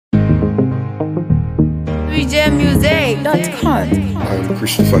VJMusic.com. I'm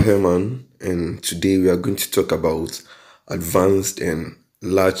Christopher Herman, and today we are going to talk about advanced and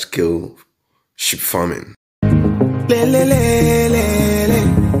large-scale sheep farming. The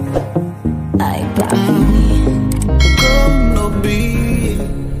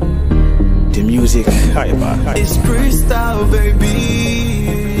music, it's freestyle, baby.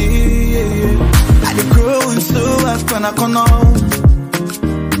 I dey growing so as I can know.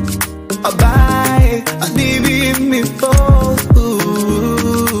 I buy, I give me for.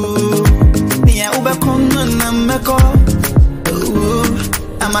 Me I ube come and make up.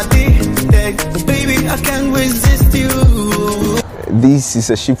 I'm addicted, baby. I can't resist you. This is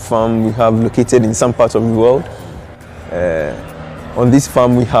a sheep farm we have located in some parts of the world. On this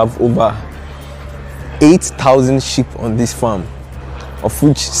farm we have over 8,000 sheep on this farm, of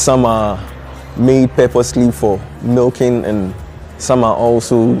which some are made purposely for milking and some are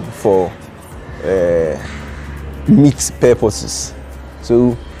also for meat purposes.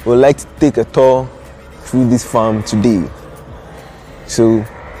 So we'd like to take a tour through this farm today. So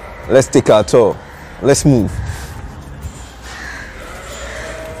let's take our tour. Let's move.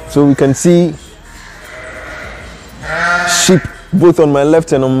 So we can see sheep both on my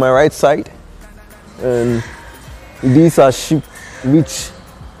left and on my right side. And these are sheep which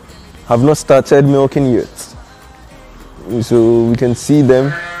have not started milking yet. So we can see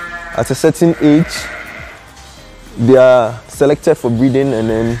them at a certain age. They are selected for breeding and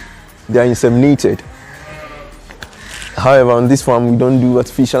then they are inseminated. However, on this farm we don't do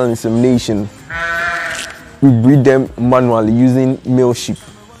artificial insemination. We breed them manually using male sheep.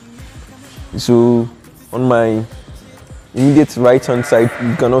 So on my immediate right hand side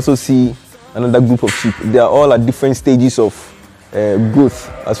you can also see another group of sheep. They are all at different stages of growth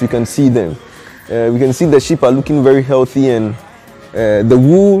as we can see them. We can see the sheep are looking very healthy, and the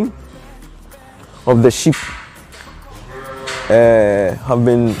wool of the sheep have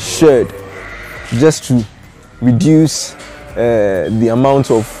been shed just to reduce the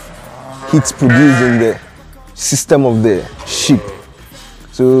amount of heat produced in the system of the sheep.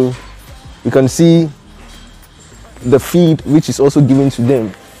 So you can see the feed which is also given to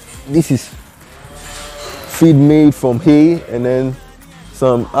them. This is feed made from hay and then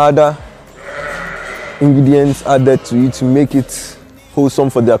some other ingredients added to it to make it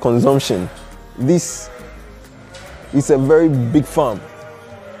wholesome for their consumption. This is a very big farm,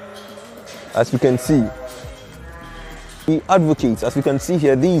 as you can see. We advocate, as we can see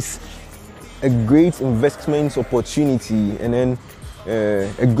here, this is a great investment opportunity and then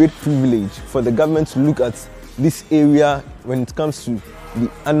a great privilege for the government to look at this area when it comes to the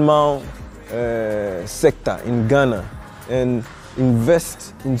animal sector in Ghana and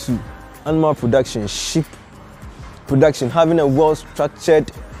invest into animal production, sheep production, having a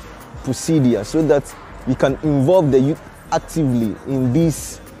well-structured procedure so that we can involve the youth actively in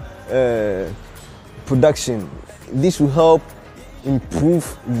this production. This will help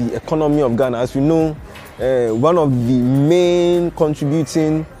improve the economy of Ghana. As we know, one of the main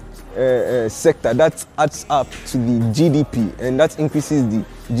contributing sector that adds up to the GDP and that increases the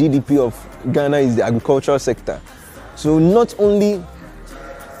GDP of Ghana is the agricultural sector. So not only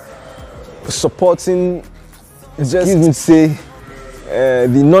supporting the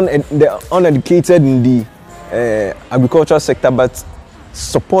uneducated in the agricultural sector, but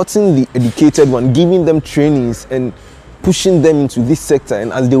supporting the educated one, giving them trainings and pushing them into this sector.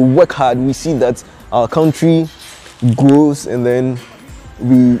 And as they work hard, we see that our country grows and then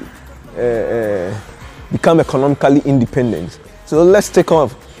we become economically independent. So let's take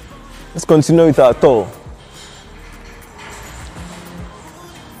off. Let's continue with our tour.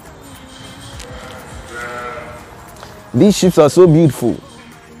 These sheep are so beautiful.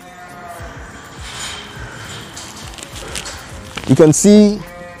 You can see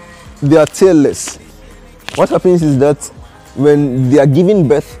they are tailless. What happens is that when they are giving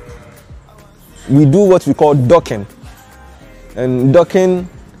birth, we do what we call docking. And docking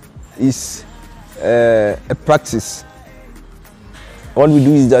is a practice. What we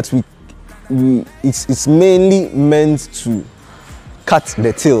do is that it's mainly meant to cut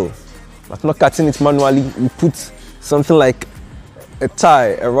the tail, but not cutting it manually. We put something like a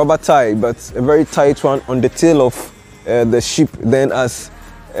tie, a rubber tie, but a very tight one on the tail of the sheep. Then as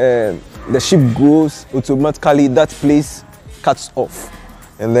the sheep grows, automatically that place cuts off.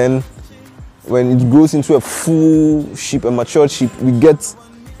 And then when it grows into a full sheep, a matured sheep, we get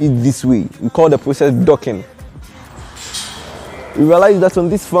it this way. We call the process docking. We realize that on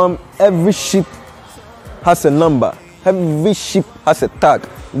this farm, every sheep has a number. Every sheep has a tag.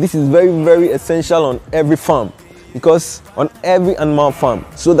 This is very, very essential on every farm, because on every animal farm,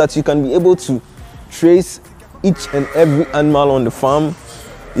 so that you can be able to trace each and every animal on the farm.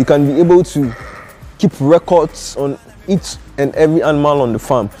 You can be able to keep records on each and every animal on the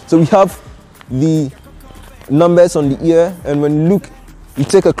farm. So we have the numbers on the ear, and when you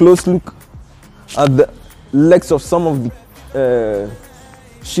take a close look at the legs of some of the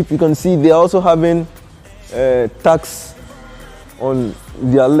sheep, you can see they're also having tags on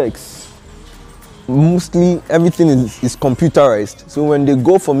their legs. Mostly everything is computerized. So when they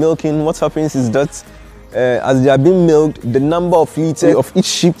go for milking, what happens is that as they are being milked, the number of liters of each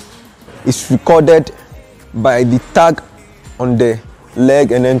sheep is recorded by the tag on the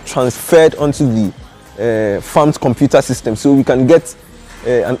leg and then transferred onto the farm's computer system. So we can get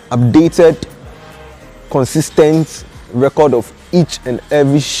an updated, consistent record of each and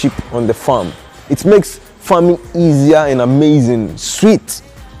every sheep on the farm. It makes farming easier and amazing, sweet.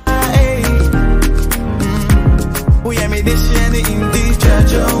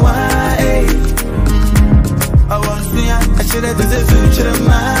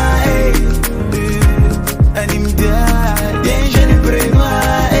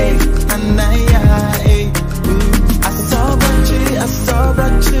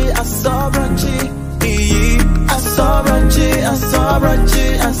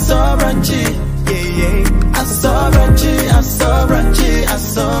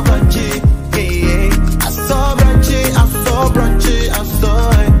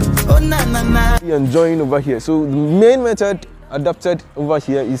 Enjoying over here. So the main method adopted over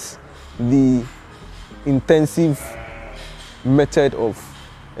here is the intensive method of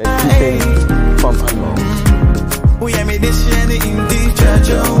keeping farm animals.